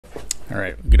All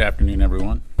right, good afternoon,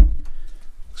 everyone.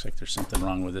 Looks like there's something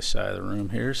wrong with this side of the room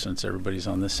here since everybody's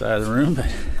on this side of the room.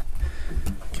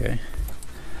 Okay.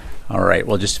 All right,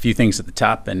 well, just a few things at the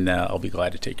top, and I'll be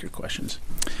glad to take your questions.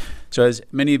 So as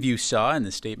many of you saw in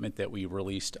the statement that we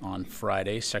released on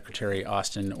Friday, Secretary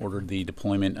Austin ordered the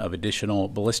deployment of additional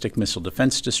ballistic missile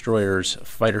defense destroyers,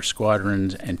 fighter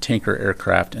squadrons, and tanker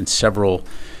aircraft, and several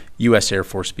U.S. Air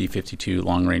Force B-52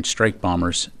 long-range strike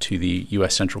bombers to the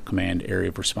U.S. Central Command Area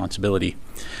of Responsibility.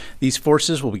 These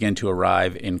forces will begin to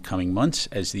arrive in coming months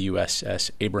as the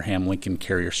USS Abraham Lincoln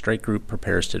Carrier Strike Group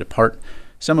prepares to depart,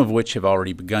 some of which have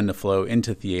already begun to flow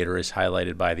into theater as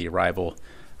highlighted by the arrival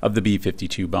of the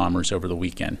B-52 bombers over the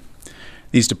weekend.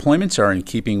 These deployments are in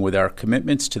keeping with our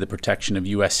commitments to the protection of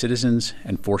U.S. citizens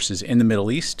and forces in the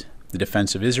Middle East, the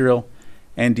defense of Israel,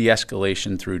 and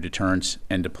de-escalation through deterrence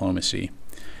and diplomacy.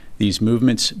 These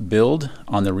movements build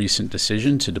on the recent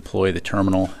decision to deploy the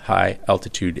Terminal High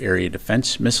Altitude Area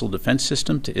Defense Missile Defense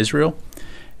System to Israel,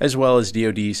 as well as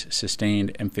DoD's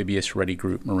Sustained Amphibious Ready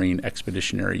Group Marine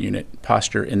Expeditionary Unit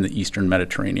posture in the Eastern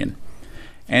Mediterranean,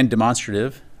 and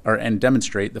demonstrate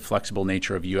the flexible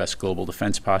nature of U.S. global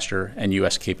defense posture and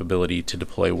U.S. capability to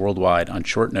deploy worldwide on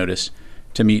short notice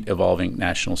to meet evolving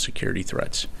national security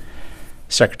threats.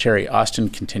 Secretary Austin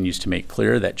continues to make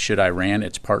clear that should Iran,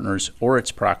 its partners, or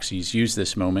its proxies use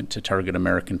this moment to target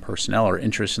American personnel or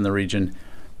interests in the region,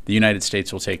 the United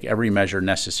States will take every measure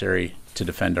necessary to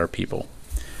defend our people.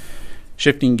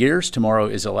 Shifting gears, tomorrow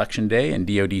is Election Day, and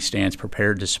DoD stands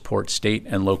prepared to support state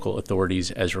and local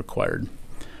authorities as required.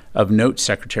 Of note,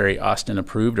 Secretary Austin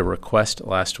approved a request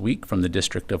last week from the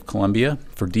District of Columbia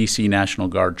for D.C. National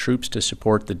Guard troops to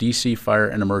support the D.C. Fire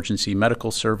and Emergency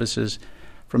Medical Services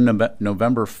from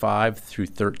November 5 through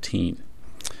 13.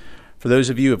 For those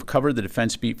of you who have covered the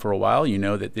defense beat for a while, you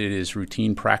know that it is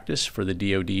routine practice for the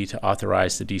DoD to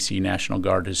authorize the D.C. National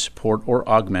Guard to support or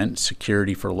augment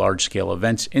security for large-scale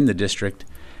events in the district,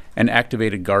 and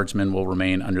activated guardsmen will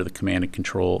remain under the command and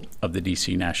control of the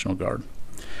D.C. National Guard.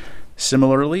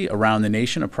 Similarly, around the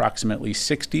nation, approximately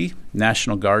 60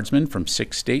 National Guardsmen from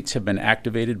 6 states have been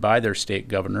activated by their state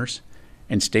governors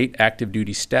and state active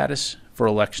duty status for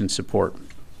election support,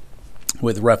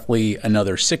 with roughly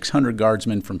another 600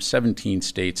 guardsmen from 17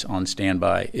 states on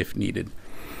standby if needed.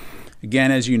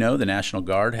 Again, as you know, the National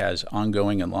Guard has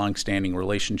ongoing and long-standing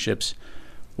relationships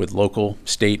with local,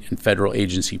 state, and federal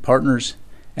agency partners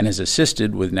and has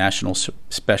assisted with national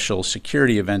special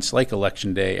security events like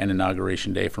Election Day and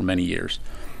Inauguration Day for many years.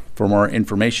 For more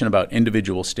information about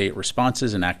individual state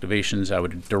responses and activations, I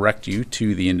would direct you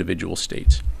to the individual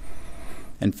states.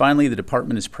 And finally, the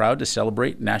Department is proud to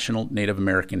celebrate National Native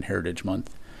American Heritage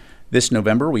Month. This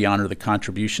November, we honor the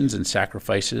contributions and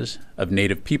sacrifices of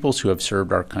Native peoples who have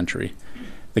served our country.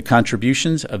 The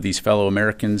contributions of these fellow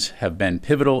Americans have been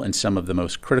pivotal in some of the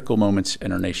most critical moments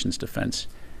in our nation's defense.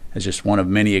 As just one of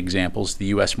many examples, the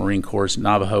U.S. Marine Corps'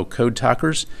 Navajo code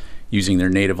talkers, using their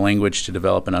native language to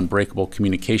develop an unbreakable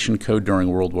communication code during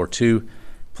World War II,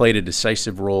 played a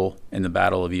decisive role in the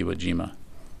Battle of Iwo Jima.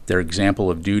 Their example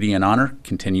of duty and honor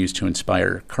continues to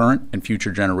inspire current and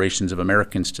future generations of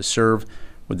Americans to serve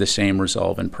with the same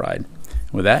resolve and pride.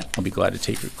 And with that, I'll be glad to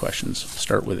take your questions. We'll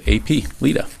start with AP.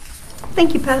 Lita.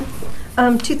 Thank you, Pat.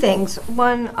 2 things.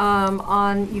 One,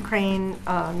 on Ukraine,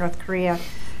 North Korea.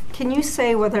 Can you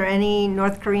say whether any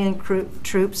North Korean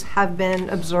troops have been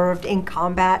observed in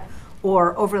combat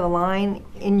or over the line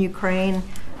in Ukraine?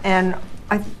 And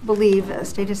I believe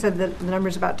State said that the number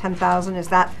is about 10,000. Is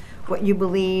that what you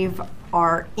believe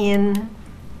are in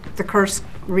the Kursk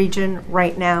region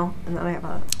right now? And then I have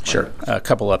a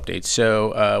couple updates.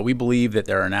 So we believe that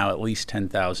there are now at least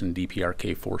 10,000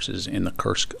 DPRK forces in the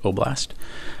Kursk Oblast,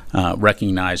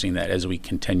 recognizing that as we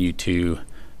continue to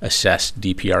assess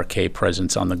DPRK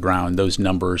presence on the ground, those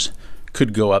numbers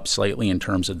could go up slightly in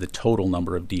terms of the total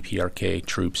number of DPRK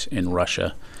troops in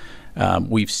Russia.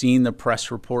 We've seen the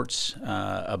press reports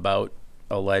about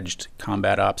alleged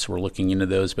combat ops. We're looking into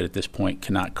those, but at this point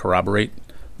cannot corroborate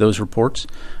those reports.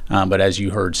 But as you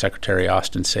heard Secretary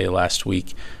Austin say last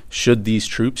week, should these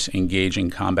troops engage in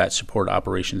combat support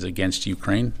operations against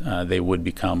Ukraine, they would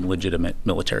become legitimate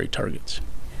military targets.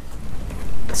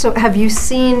 So have you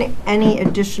seen any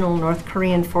additional North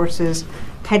Korean forces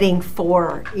heading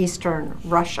for eastern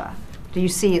Russia? Do you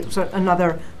see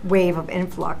another wave of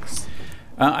influx?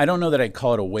 I don't know that I'd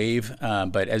call it a wave,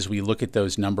 but as we look at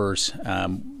those numbers,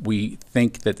 we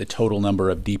think that the total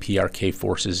number of DPRK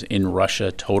forces in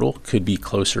Russia total could be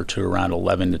closer to around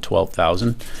 11 to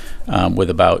 12,000, with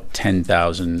about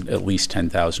 10,000, at least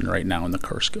 10,000 right now in the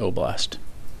Kursk Oblast.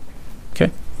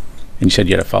 Okay. And you said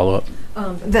you had a follow-up?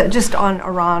 Just on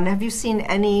Iran, have you seen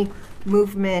any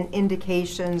movement,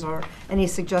 indications, or any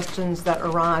suggestions that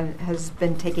Iran has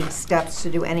been taking steps to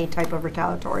do any type of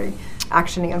retaliatory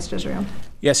action against Israel?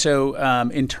 Yeah, so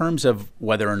in terms of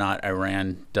whether or not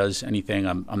Iran does anything,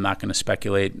 I'm not going to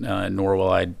speculate, nor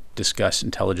will I discuss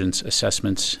intelligence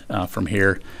assessments from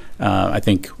here. I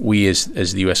think we as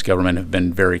the U.S. government have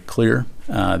been very clear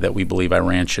that we believe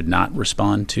Iran should not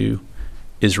respond to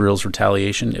Israel's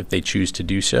retaliation if they choose to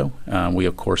do so. We,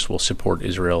 of course, will support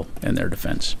Israel in their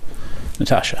defense.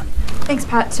 Natasha. Thanks,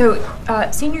 Pat. So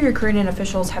senior Ukrainian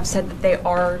officials have said that they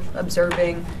are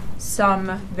observing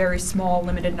some very small,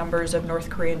 limited numbers of North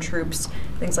Korean troops,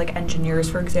 things like engineers,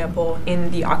 for example,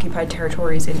 in the occupied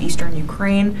territories in eastern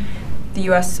Ukraine. The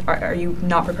U.S., are you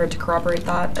not prepared to corroborate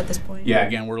that at this point? Yeah,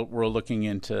 again, we're looking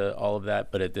into all of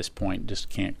that, but at this point just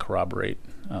can't corroborate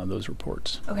those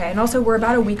reports. Okay, and also we're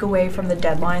about a week away from the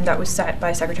deadline that was set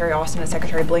by Secretary Austin and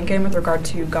Secretary Blinken with regard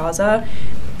to Gaza.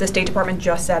 The State Department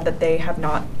just said that they have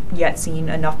not yet seen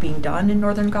enough being done in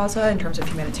northern Gaza in terms of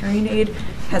humanitarian aid.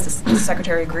 Does the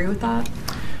Secretary agree with that?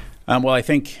 Well, I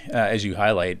think, as you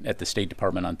highlight, at the State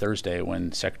Department on Thursday,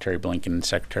 when Secretary Blinken and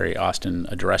Secretary Austin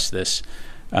addressed this,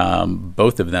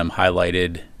 both of them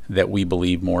highlighted that we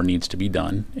believe more needs to be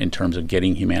done in terms of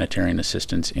getting humanitarian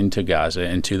assistance into Gaza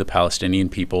and to the Palestinian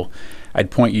people. I'd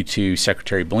point you to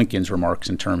Secretary Blinken's remarks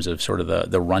in terms of sort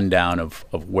of the rundown of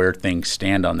where things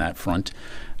stand on that front.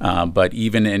 But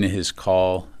even in his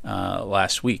call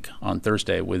last week on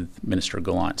Thursday with Minister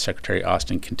Gallant, Secretary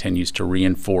Austin continues to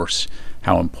reinforce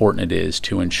how important it is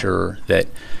to ensure that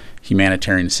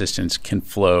humanitarian assistance can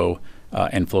flow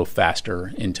and flow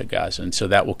faster into Gaza. And so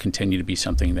that will continue to be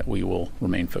something that we will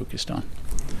remain focused on.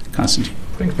 Constantine.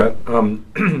 Thanks, Pat.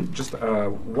 Just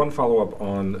one follow-up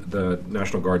on the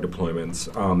National Guard deployments.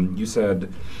 You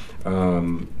said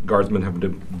Guardsmen have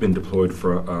been deployed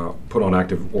for put on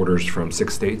active orders from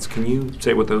 6 states. Can you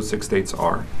say what those 6 states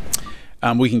are?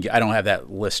 I don't have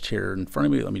that list here in front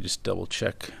of me. Let me just double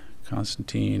check,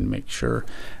 Constantine, make sure.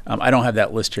 I don't have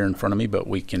that list here in front of me, but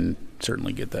we can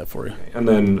certainly get that for you. Okay. And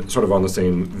then sort of on the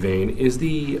same vein, is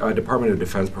the Department of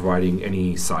Defense providing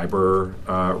any cyber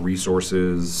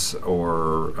resources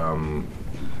or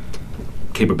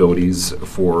capabilities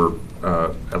for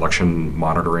election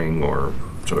monitoring or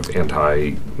sort of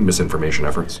anti-misinformation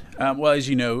efforts? Well, as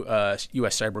you know,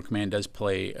 U.S. Cyber Command does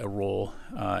play a role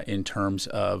in terms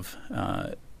of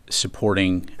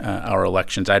supporting our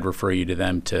elections. I'd refer you to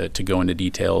them to go into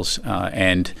details.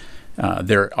 And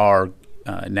there are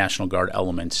National Guard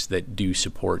elements that do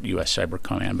support U.S. Cyber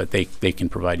Command, but they can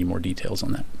provide you more details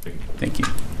on that. Thank you.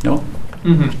 Noah?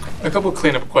 A couple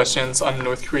cleanup questions on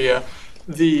North Korea.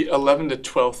 The 11 to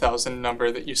 12,000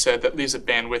 number that you said that leaves a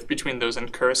bandwidth between those in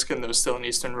Kursk and those still in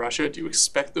eastern Russia, do you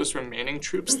expect those remaining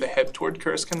troops to head toward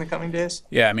Kursk in the coming days?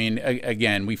 Yeah, I mean,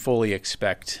 again, we fully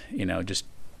expect, just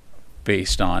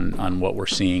based on what we're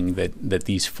seeing, that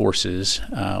these forces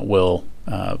will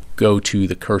go to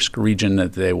the Kursk region,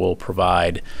 that they will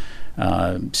provide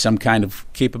some kind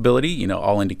of capability.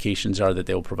 All indications are that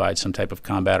they will provide some type of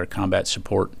combat or combat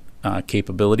support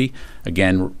capability.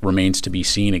 Again, remains to be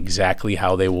seen exactly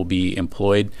how they will be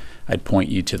employed. I'd point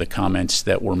you to the comments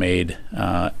that were made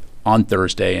on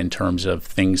Thursday in terms of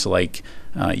things like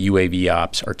UAV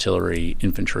ops, artillery,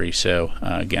 infantry. So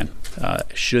again,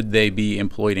 should they be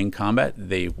employed in combat,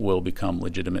 they will become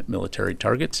legitimate military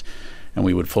targets. And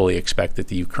we would fully expect that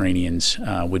the Ukrainians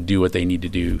would do what they need to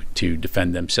do to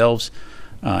defend themselves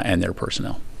and their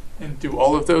personnel. And do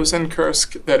all of those in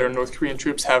Kursk that are North Korean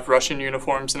troops have Russian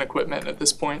uniforms and equipment at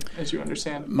this point, as you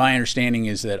understand? My understanding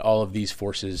is that all of these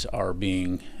forces are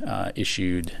being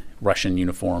issued Russian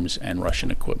uniforms and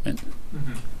Russian equipment.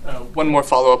 One more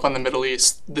follow-up on the Middle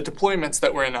East. The deployments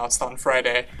that were announced on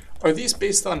Friday, are these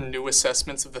based on new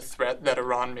assessments of the threat that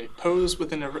Iran may pose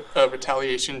within a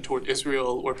retaliation toward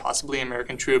Israel or possibly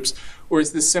American troops, or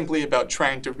is this simply about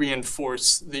trying to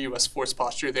reinforce the U.S. force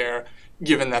posture there,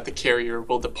 given that the carrier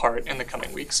will depart in the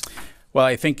coming weeks? Well,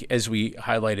 I think as we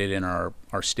highlighted in our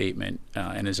statement,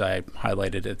 and as I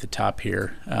highlighted at the top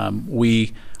here,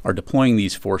 we are deploying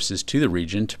these forces to the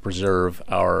region to preserve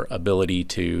our ability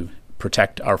to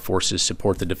protect our forces,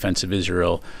 support the defense of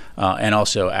Israel, and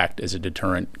also act as a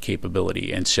deterrent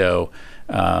capability. And so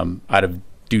out of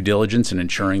due diligence and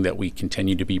ensuring that we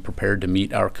continue to be prepared to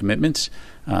meet our commitments,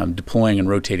 deploying and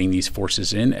rotating these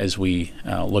forces in as we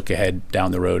look ahead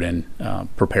down the road and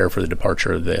prepare for the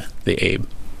departure of the Abe.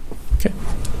 Okay.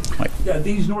 Mike. Yeah,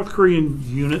 these North Korean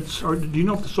units, do you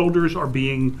know if the soldiers are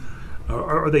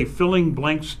are they filling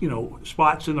blanks,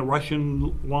 spots in the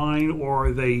Russian line,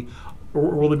 or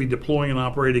will they be deploying and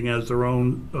operating as their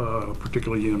own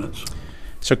particular units?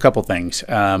 So a couple things.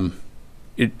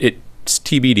 it's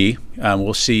TBD.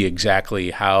 We'll see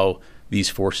exactly how these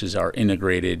forces are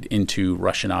integrated into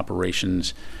Russian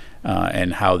operations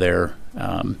and how they're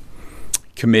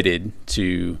committed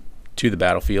to the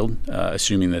battlefield,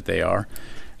 assuming that they are.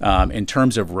 In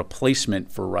terms of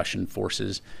replacement for Russian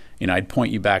forces, I'd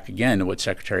point you back again to what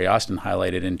Secretary Austin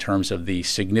highlighted in terms of the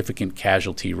significant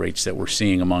casualty rates that we're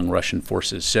seeing among Russian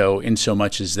forces. So in so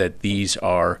much as that these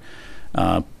are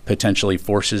potentially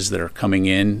forces that are coming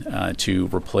in to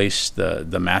replace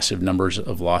the massive numbers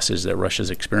of losses that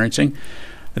Russia's experiencing,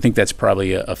 I think that's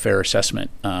probably a fair assessment,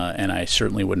 and I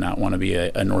certainly would not want to be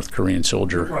a North Korean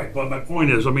soldier. Right, but my point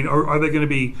is, are they going to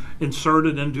be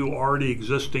inserted into already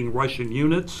existing Russian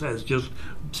units as just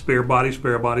spare body,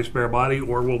 spare body, spare body,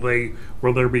 or will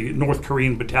there be North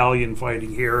Korean battalion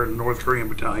fighting here and North Korean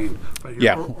battalion fighting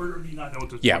here? Yeah. Or do you not know at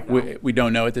this Yeah, point now? we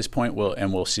don't know at this point,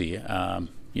 we'll see.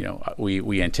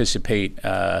 We anticipate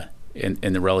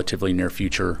in the relatively near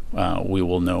future we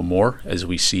will know more as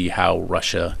we see how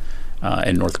Russia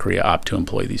and North Korea opt to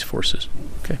employ these forces.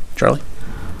 Okay, Charlie?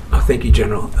 Thank you,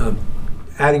 General.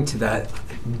 Adding to that,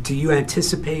 do you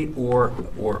anticipate or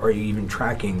are you even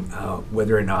tracking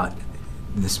whether or not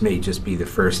this may just be the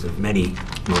first of many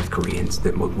North Koreans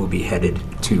that will be headed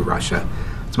to Russia?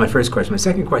 That's my first question. My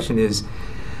second question is,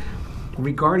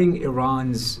 regarding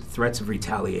Iran's threats of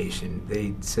retaliation,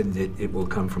 they said that it will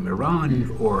come from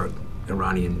Iran or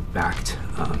Iranian-backed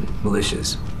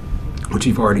militias, which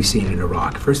you've already seen in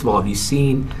Iraq. First of all, have you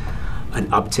seen an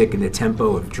uptick in the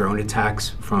tempo of drone attacks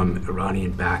from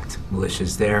Iranian-backed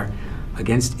militias there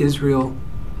against Israel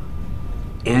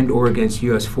and or against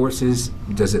U.S. forces?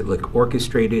 Does it look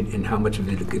orchestrated, and how much of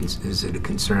it is it a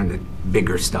concern that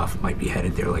bigger stuff might be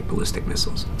headed there, like ballistic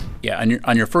missiles? Yeah,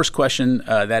 on your first question,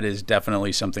 that is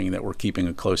definitely something that we're keeping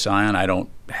a close eye on. I don't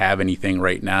have anything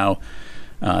right now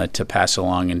to pass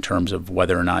along in terms of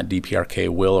whether or not DPRK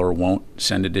will or won't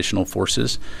send additional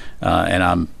forces, and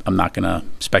I'm not going to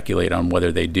speculate on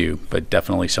whether they do, but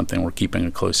definitely something we're keeping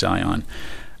a close eye on.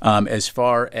 As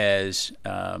far as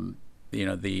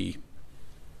the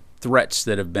threats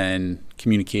that have been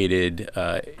communicated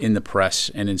in the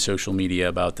press and in social media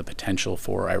about the potential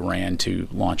for Iran to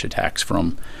launch attacks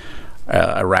from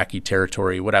Iraqi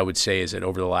territory, what I would say is that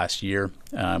over the last year,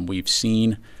 we've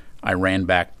seen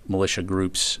Iran-backed militia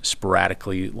groups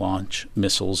sporadically launch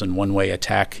missiles and one-way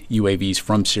attack UAVs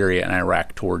from Syria and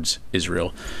Iraq towards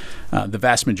Israel. The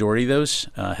vast majority of those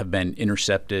have been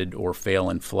intercepted or fail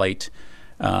in flight.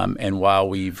 And while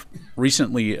we've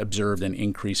recently observed an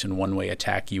increase in one-way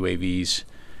attack UAVs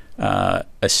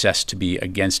assessed to be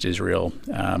against Israel,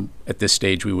 at this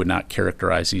stage we would not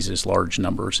characterize these as large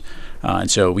numbers.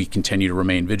 And so we continue to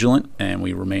remain vigilant, and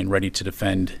we remain ready to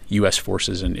defend U.S.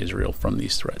 forces in Israel from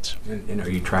these threats. And are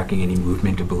you tracking any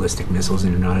movement of ballistic missiles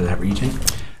in and out of that region?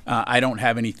 I don't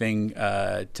have anything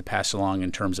to pass along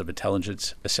in terms of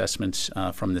intelligence assessments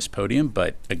from this podium,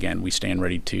 but again, we stand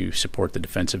ready to support the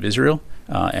defense of Israel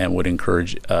and would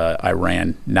encourage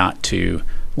Iran not to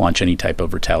launch any type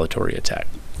of retaliatory attack.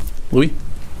 Louis?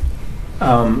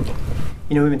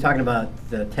 We've been talking about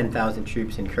the 10,000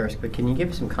 troops in Kursk, but can you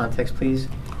give us some context, please?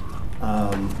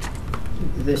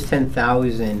 This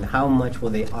 10,000, how much will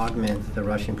they augment the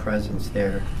Russian presence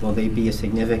there? Will they be a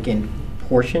significant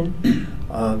portion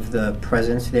of the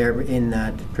presence there in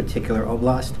that particular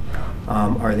oblast?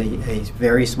 Are they a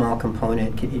very small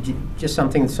component? Just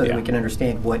something so that we can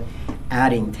understand what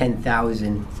adding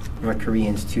 10,000 North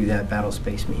Koreans to that battle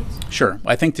space means. Sure.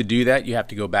 I think to do that, you have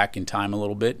to go back in time a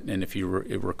little bit. And if you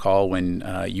recall when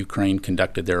Ukraine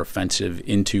conducted their offensive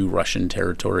into Russian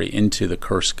territory, into the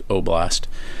Kursk Oblast,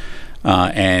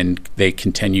 and they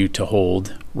continue to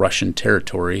hold Russian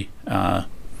territory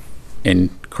in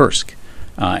Kursk.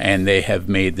 And they have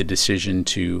made the decision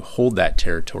to hold that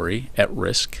territory at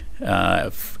risk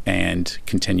and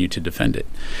continue to defend it.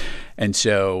 And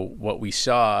so what we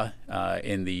saw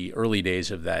in the early days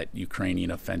of that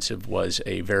Ukrainian offensive was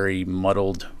a very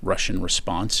muddled Russian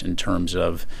response in terms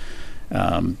of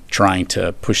trying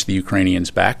to push the Ukrainians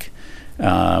back.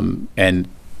 And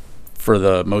for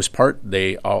the most part,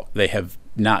 they have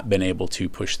not been able to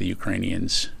push the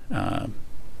Ukrainians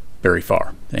very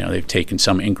far. They've taken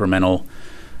some incremental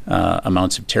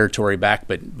amounts of territory back,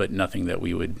 but nothing that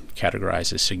we would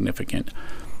categorize as significant.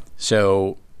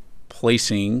 So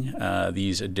placing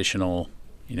these additional,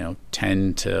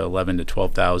 10 to 11 to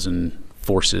 12,000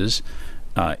 forces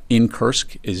in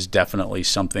Kursk is definitely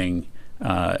something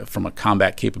from a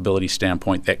combat capability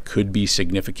standpoint that could be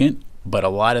significant, but a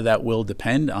lot of that will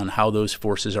depend on how those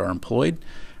forces are employed,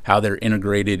 how they're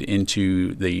integrated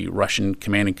into the Russian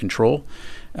command and control,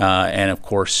 and of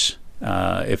course,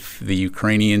 if the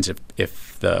Ukrainians,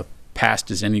 if the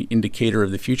past is any indicator of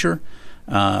the future,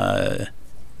 the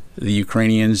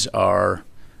Ukrainians are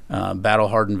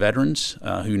battle-hardened veterans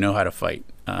who know how to fight.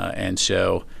 And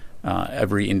so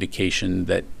every indication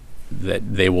that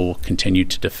they will continue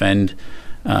to defend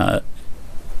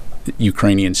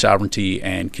Ukrainian sovereignty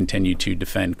and continue to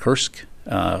defend Kursk,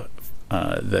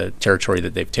 the territory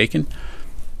that they've taken.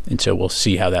 And so we'll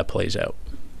see how that plays out.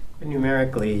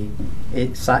 Numerically,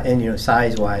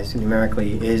 size-wise,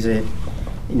 numerically, is it,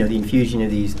 the infusion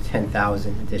of these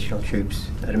 10,000 additional troops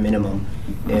at a minimum,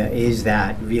 is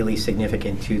that really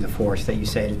significant to the force that you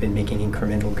said has been making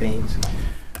incremental gains?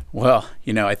 Well,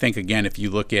 I think, again, if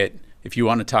you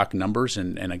want to talk numbers,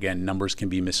 and again, numbers can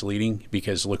be misleading,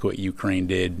 because look what Ukraine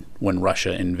did when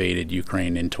Russia invaded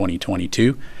Ukraine in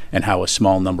 2022, and how a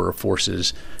small number of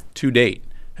forces to date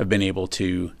have been able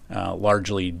to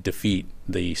largely defeat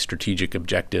the strategic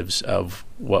objectives of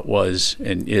what was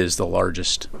and is the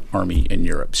largest army in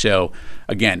Europe. So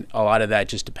again, a lot of that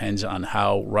just depends on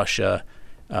how Russia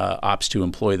opts to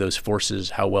employ those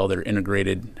forces, how well they're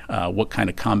integrated, what kind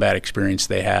of combat experience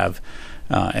they have,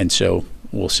 and so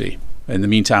we'll see. In the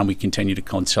meantime, we continue to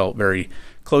consult very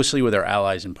closely with our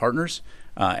allies and partners,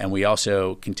 and we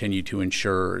also continue to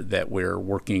ensure that we're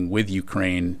working with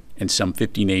Ukraine and some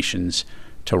 50 nations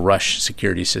to rush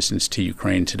security assistance to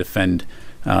Ukraine to defend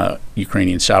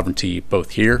Ukrainian sovereignty both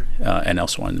here and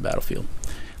elsewhere on the battlefield.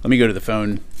 Let me go to the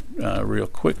phone real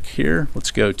quick here.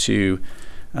 Let's go to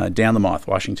Dan Lamothe,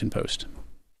 Washington Post.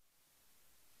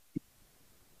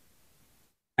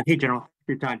 Hey, General,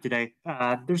 for your time today.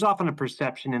 There's often a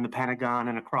perception in the Pentagon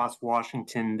and across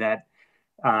Washington that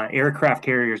aircraft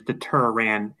carriers deter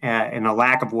Iran, and a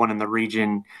lack of one in the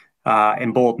region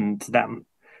emboldens them.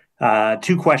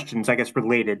 Two questions, I guess,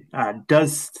 related.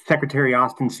 Does Secretary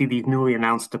Austin see these newly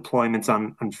announced deployments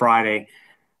on Friday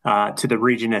to the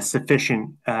region as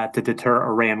sufficient to deter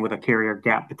Iran, with a carrier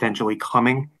gap potentially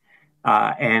coming?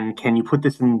 And can you put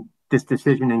this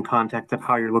decision in context of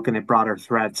how you're looking at broader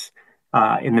threats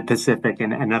in the Pacific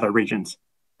and other regions?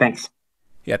 Thanks.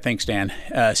 Yeah, thanks, Dan.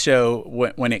 So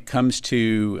when it comes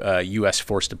to U.S.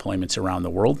 force deployments around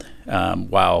the world,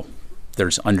 while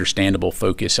there's understandable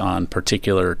focus on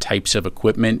particular types of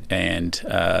equipment and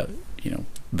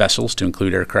vessels, to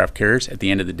include aircraft carriers, at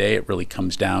the end of the day, it really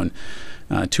comes down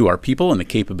to our people and the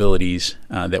capabilities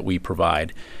that we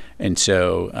provide. And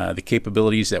so the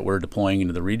capabilities that we're deploying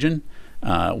into the region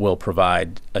will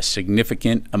provide a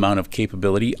significant amount of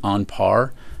capability on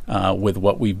par with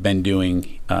what we've been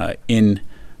doing in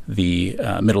the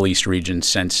Middle East region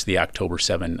since the October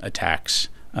 7 attacks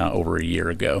over a year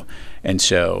ago. And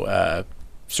so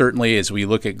certainly as we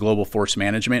look at global force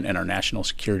management and our national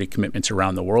security commitments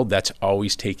around the world, that's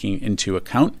always taking into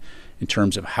account in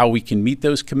terms of how we can meet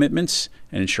those commitments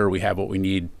and ensure we have what we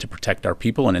need to protect our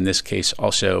people, and in this case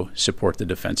also support the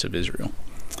defense of Israel.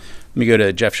 Let me go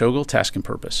to Jeff Schogel, Task and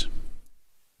Purpose.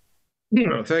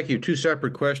 Thank you. Two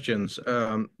separate questions.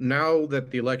 Now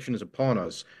that the election is upon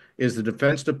us, is the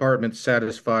Defense Department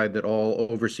satisfied that all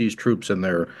overseas troops and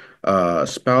their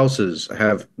spouses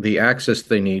have the access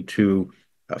they need to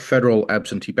federal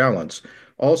absentee ballots?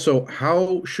 Also,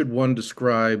 how should one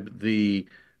describe the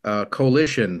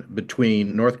coalition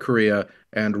between North Korea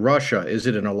and Russia? Is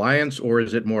it an alliance, or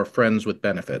is it more friends with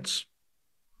benefits?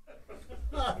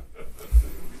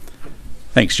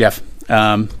 Thanks, Jeff.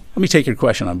 Let me take your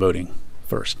question on voting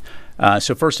first.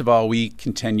 So first of all, we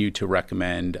continue to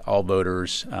recommend all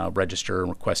voters register and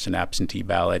request an absentee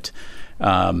ballot.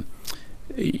 Those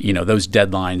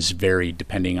deadlines vary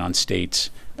depending on states.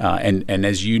 And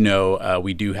as you know,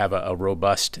 we do have a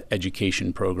robust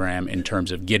education program in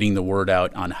terms of getting the word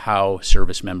out on how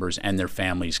service members and their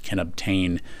families can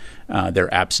obtain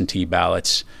their absentee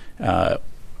ballots, no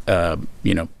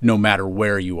matter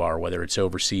where you are, whether it's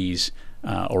overseas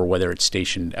or whether it's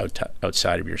stationed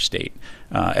outside of your state.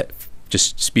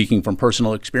 Just speaking from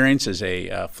personal experience as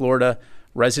a Florida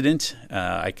resident,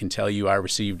 I can tell you I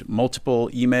received multiple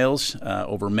emails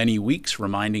over many weeks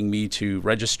reminding me to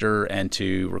register and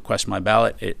to request my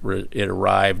ballot. It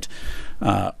arrived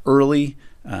early,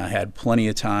 had plenty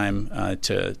of time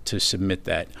to submit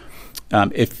that.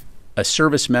 If a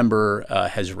service member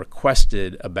has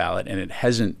requested a ballot and it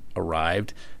hasn't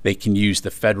arrived, they can use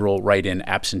the federal write-in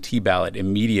absentee ballot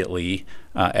immediately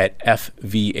at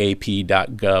fva.gov/FWAB,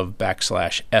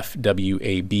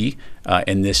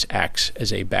 and this acts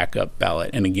as a backup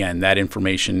ballot. And again, that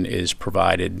information is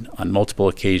provided on multiple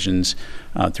occasions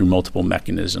through multiple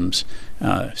mechanisms.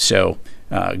 So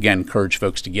again, encourage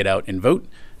folks to get out and vote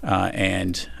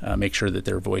and make sure that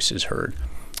their voice is heard.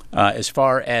 As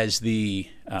far as the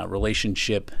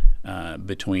relationship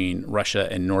between Russia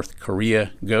and North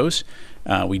Korea goes.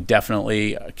 We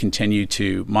definitely continue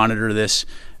to monitor this.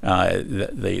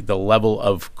 The level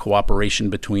of cooperation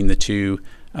between the two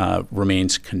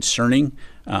remains concerning,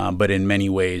 but in many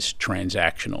ways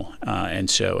transactional. And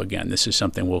so, again, this is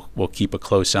something we'll keep a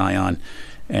close eye on,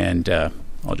 and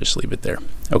I'll just leave it there.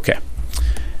 Okay.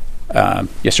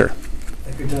 Yes, sir.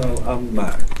 Thank you,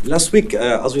 General. Last week,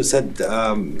 as we said,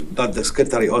 that the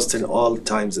Secretary Austin all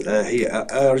times he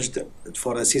urged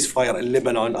for a ceasefire in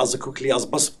Lebanon as quickly as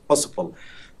possible.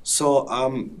 So,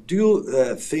 do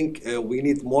you think we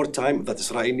need more time? That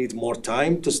Israel need more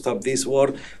time to stop this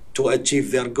war, to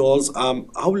achieve their goals?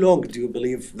 How long do you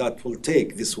believe that will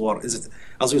take this war? Is it,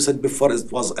 as we said before,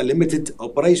 it was a limited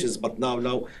operations, but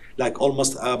now like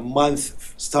almost a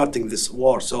month starting this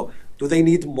war. So, do they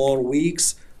need more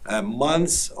weeks?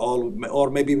 Months, or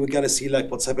maybe we're going to see like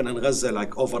what's happened in Gaza,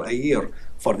 like over a year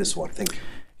for this war? Thank you.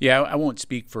 Yeah, I won't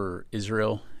speak for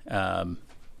Israel,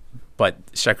 but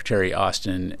Secretary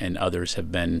Austin and others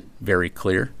have been very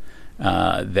clear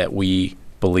that we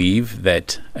believe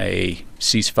that a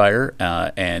ceasefire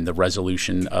and the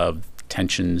resolution of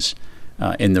tensions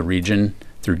in the region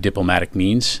through diplomatic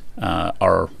means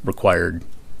are required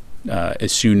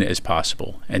as soon as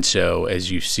possible. And so,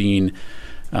 as you've seen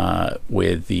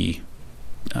with the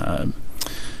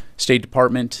State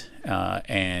Department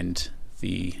and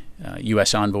the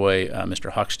U.S. envoy,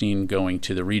 Mr. Hochstein, going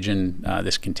to the region,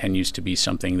 this continues to be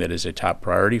something that is a top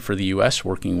priority for the U.S.,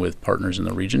 working with partners in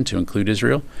the region to include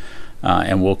Israel.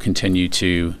 And we'll continue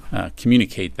to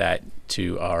communicate that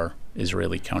to our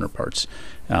Israeli counterparts.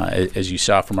 As you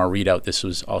saw from our readout, this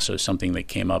was also something that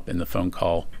came up in the phone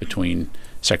call between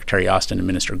Secretary Austin and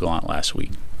Minister Gallant last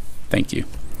week. Thank you.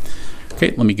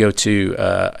 Okay, let me go to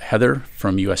Heather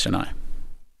from USNI.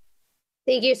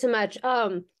 Thank you so much.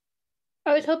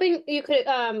 I was hoping you could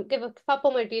give a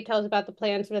couple more details about the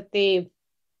plans with Abe,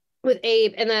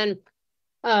 and then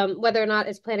whether or not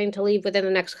it's planning to leave within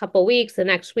the next couple weeks, the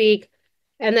next week,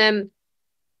 and then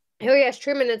Harry S.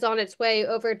 Truman is on its way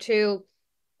over to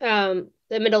the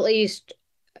Middle East,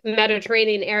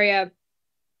 Mediterranean area,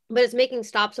 but it's making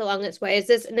stops along its way. Is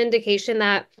this an indication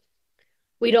that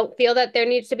we don't feel that there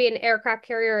needs to be an aircraft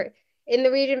carrier in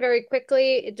the region very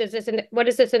quickly? What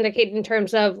does this indicate in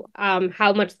terms of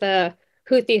how much the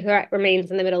Houthi threat remains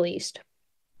in the Middle East?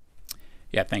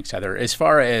 Yeah, thanks, Heather. As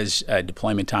far as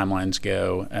deployment timelines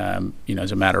go,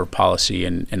 as a matter of policy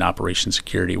and operation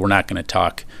security, we're not going to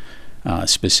talk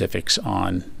specifics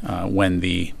on when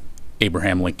the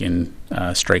Abraham Lincoln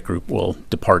Strike Group will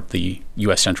depart the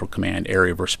U.S. Central Command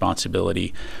area of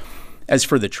responsibility. As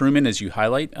for the Truman, as you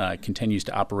highlight, continues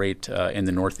to operate in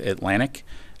the North Atlantic.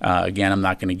 Again, I'm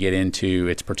not going to get into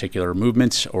its particular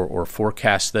movements or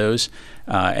forecast those.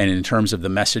 And in terms of the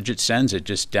message it sends, it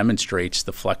just demonstrates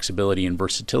the flexibility and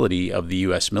versatility of the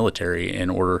U.S. military in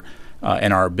order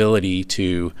and our ability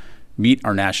to meet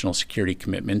our national security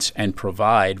commitments and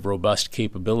provide robust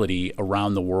capability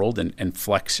around the world and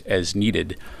flex as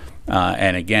needed.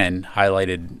 And again,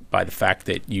 highlighted by the fact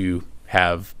that you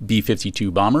have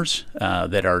B-52 bombers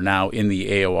that are now in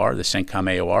the AOR, the CENTCOM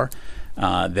AOR,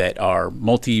 that are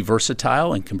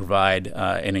multi-versatile and can provide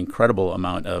an incredible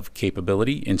amount of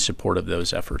capability in support of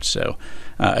those efforts. So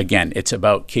again, it's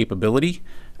about capability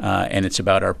and it's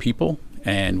about our people,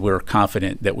 and we're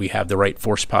confident that we have the right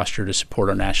force posture to support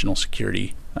our national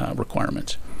security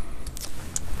requirements.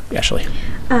 Ashley.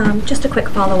 Just a quick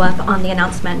follow-up on the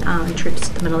announcement on troops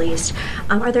to the Middle East.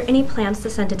 Are there any plans to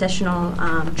send additional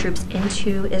troops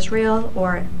into Israel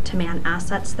or to man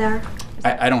assets there?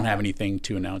 I don't have anything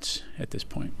to announce at this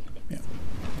point. Yeah.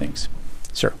 Thanks.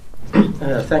 Sir.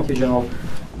 Thank you, General.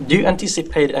 Do you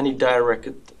anticipate any direct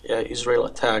Israel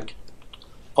attack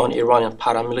on Iranian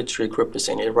paramilitary groups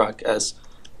in Iraq as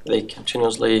they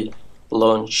continuously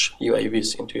launch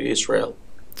UAVs into Israel?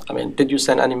 I mean, did you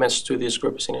send any message to these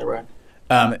groups in Iraq?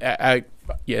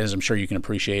 As I'm sure you can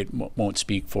appreciate, won't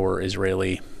speak for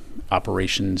Israeli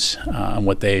operations on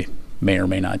what they may or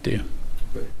may not do.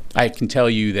 I can tell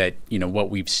you that what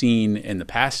we've seen in the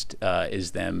past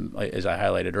is them, as I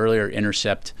highlighted earlier,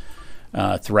 intercept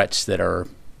threats that are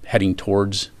heading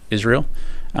towards Israel.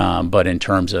 But in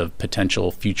terms of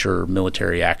potential future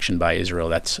military action by Israel,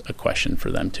 that's a question for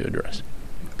them to address.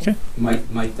 Okay.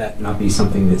 Might that not be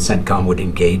something that CENTCOM would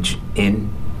engage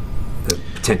in, the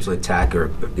potential attack,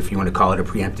 or if you want to call it a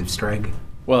preemptive strike?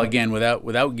 Well, again,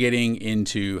 without getting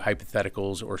into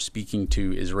hypotheticals or speaking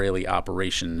to Israeli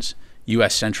operations,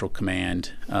 U.S. Central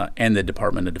Command and the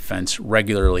Department of Defense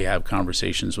regularly have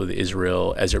conversations with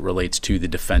Israel as it relates to the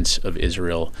defense of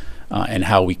Israel and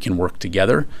how we can work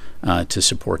together to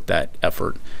support that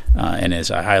effort. And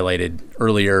as I highlighted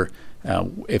earlier,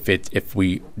 if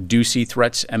we do see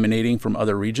threats emanating from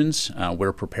other regions,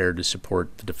 we're prepared to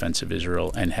support the defense of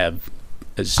Israel and have,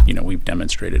 as you know, we've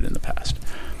demonstrated in the past.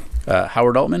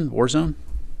 Howard Altman, Warzone.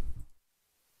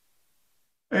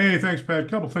 Hey, thanks, Pat. A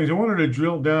couple things. I wanted to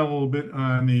drill down a little bit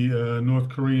on the North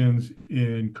Koreans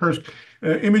in Kursk.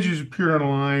 Images appeared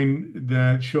online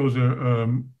that shows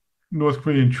a North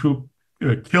Korean troop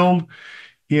killed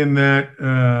in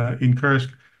Kursk.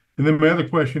 And then my other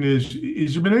question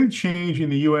is there been any change in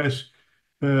the U.S.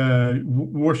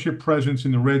 warship presence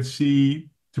in the Red Sea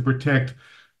to protect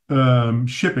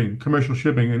shipping, commercial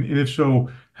shipping? And if so,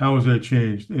 how has that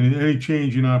changed? And any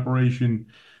change in operation,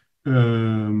 I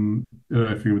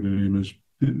forget what the name is,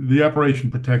 the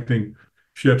operation protecting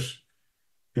ships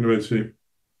in the Red Sea?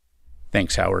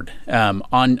 Thanks, Howard.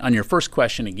 On your first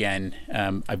question, again,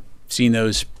 I've seen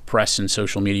those press and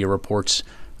social media reports.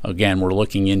 Again, we're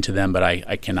looking into them, but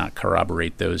I cannot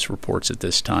corroborate those reports at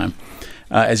this time.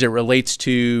 As it relates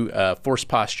to force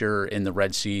posture in the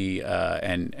Red Sea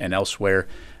and elsewhere,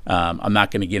 I'm not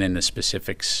going to get into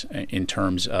specifics in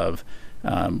terms of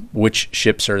which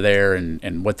ships are there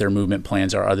and what their movement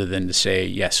plans are, other than to say,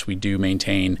 yes, we do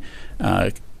maintain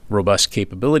robust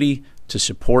capability to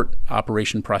support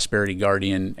Operation Prosperity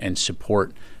Guardian and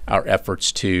support our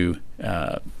efforts to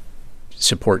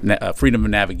support freedom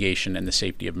of navigation and the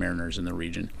safety of mariners in the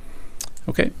region.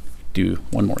 Okay, do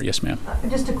one more. Yes, ma'am.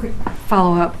 Just a quick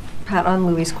follow-up, Pat, on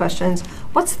Louis' questions.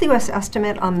 What's the U.S.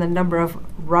 estimate on the number of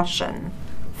Russian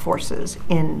forces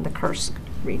in the Kursk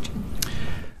region?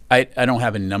 I don't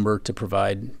have a number to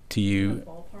provide to you.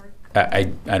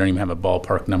 I don't even have a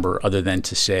ballpark number other than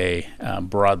to say,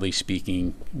 broadly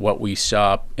speaking, what we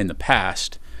saw in the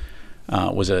past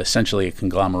was essentially a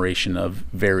conglomeration of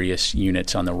various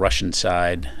units on the Russian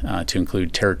side to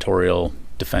include territorial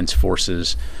defense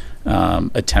forces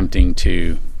attempting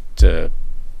to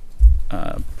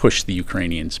push the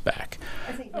Ukrainians back.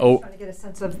 I think I'm trying to get a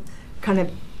sense of kind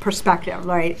of perspective,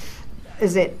 right?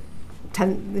 Is it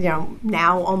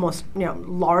now almost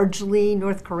largely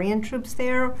North Korean troops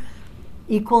there?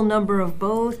 Equal number of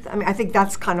both? I mean, I think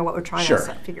that's kind of what we're trying to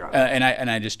figure out. And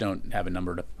I just don't have a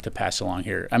number to pass along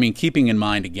here. I mean, keeping in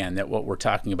mind, again, that what we're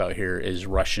talking about here is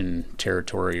Russian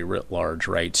territory writ large,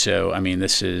 right? So, I mean,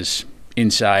 this is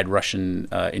inside Russian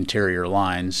interior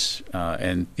lines,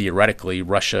 and theoretically,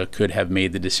 Russia could have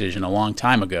made the decision a long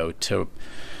time ago to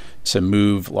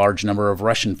move large number of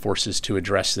Russian forces to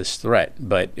address this threat.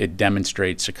 But it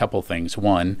demonstrates a couple things.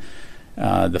 One,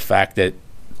 the fact that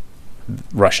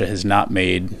Russia has not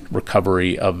made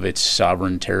recovery of its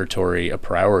sovereign territory a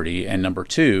priority. And number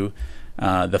two,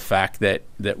 the fact that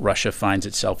Russia finds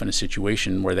itself in a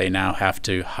situation where they now have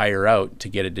to hire out to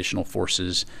get additional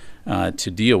forces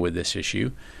to deal with this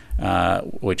issue,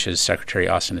 which, as Secretary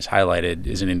Austin has highlighted,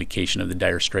 is an indication of the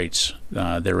dire straits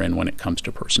they're in when it comes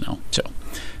to personnel. So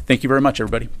thank you very much,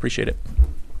 everybody. Appreciate it.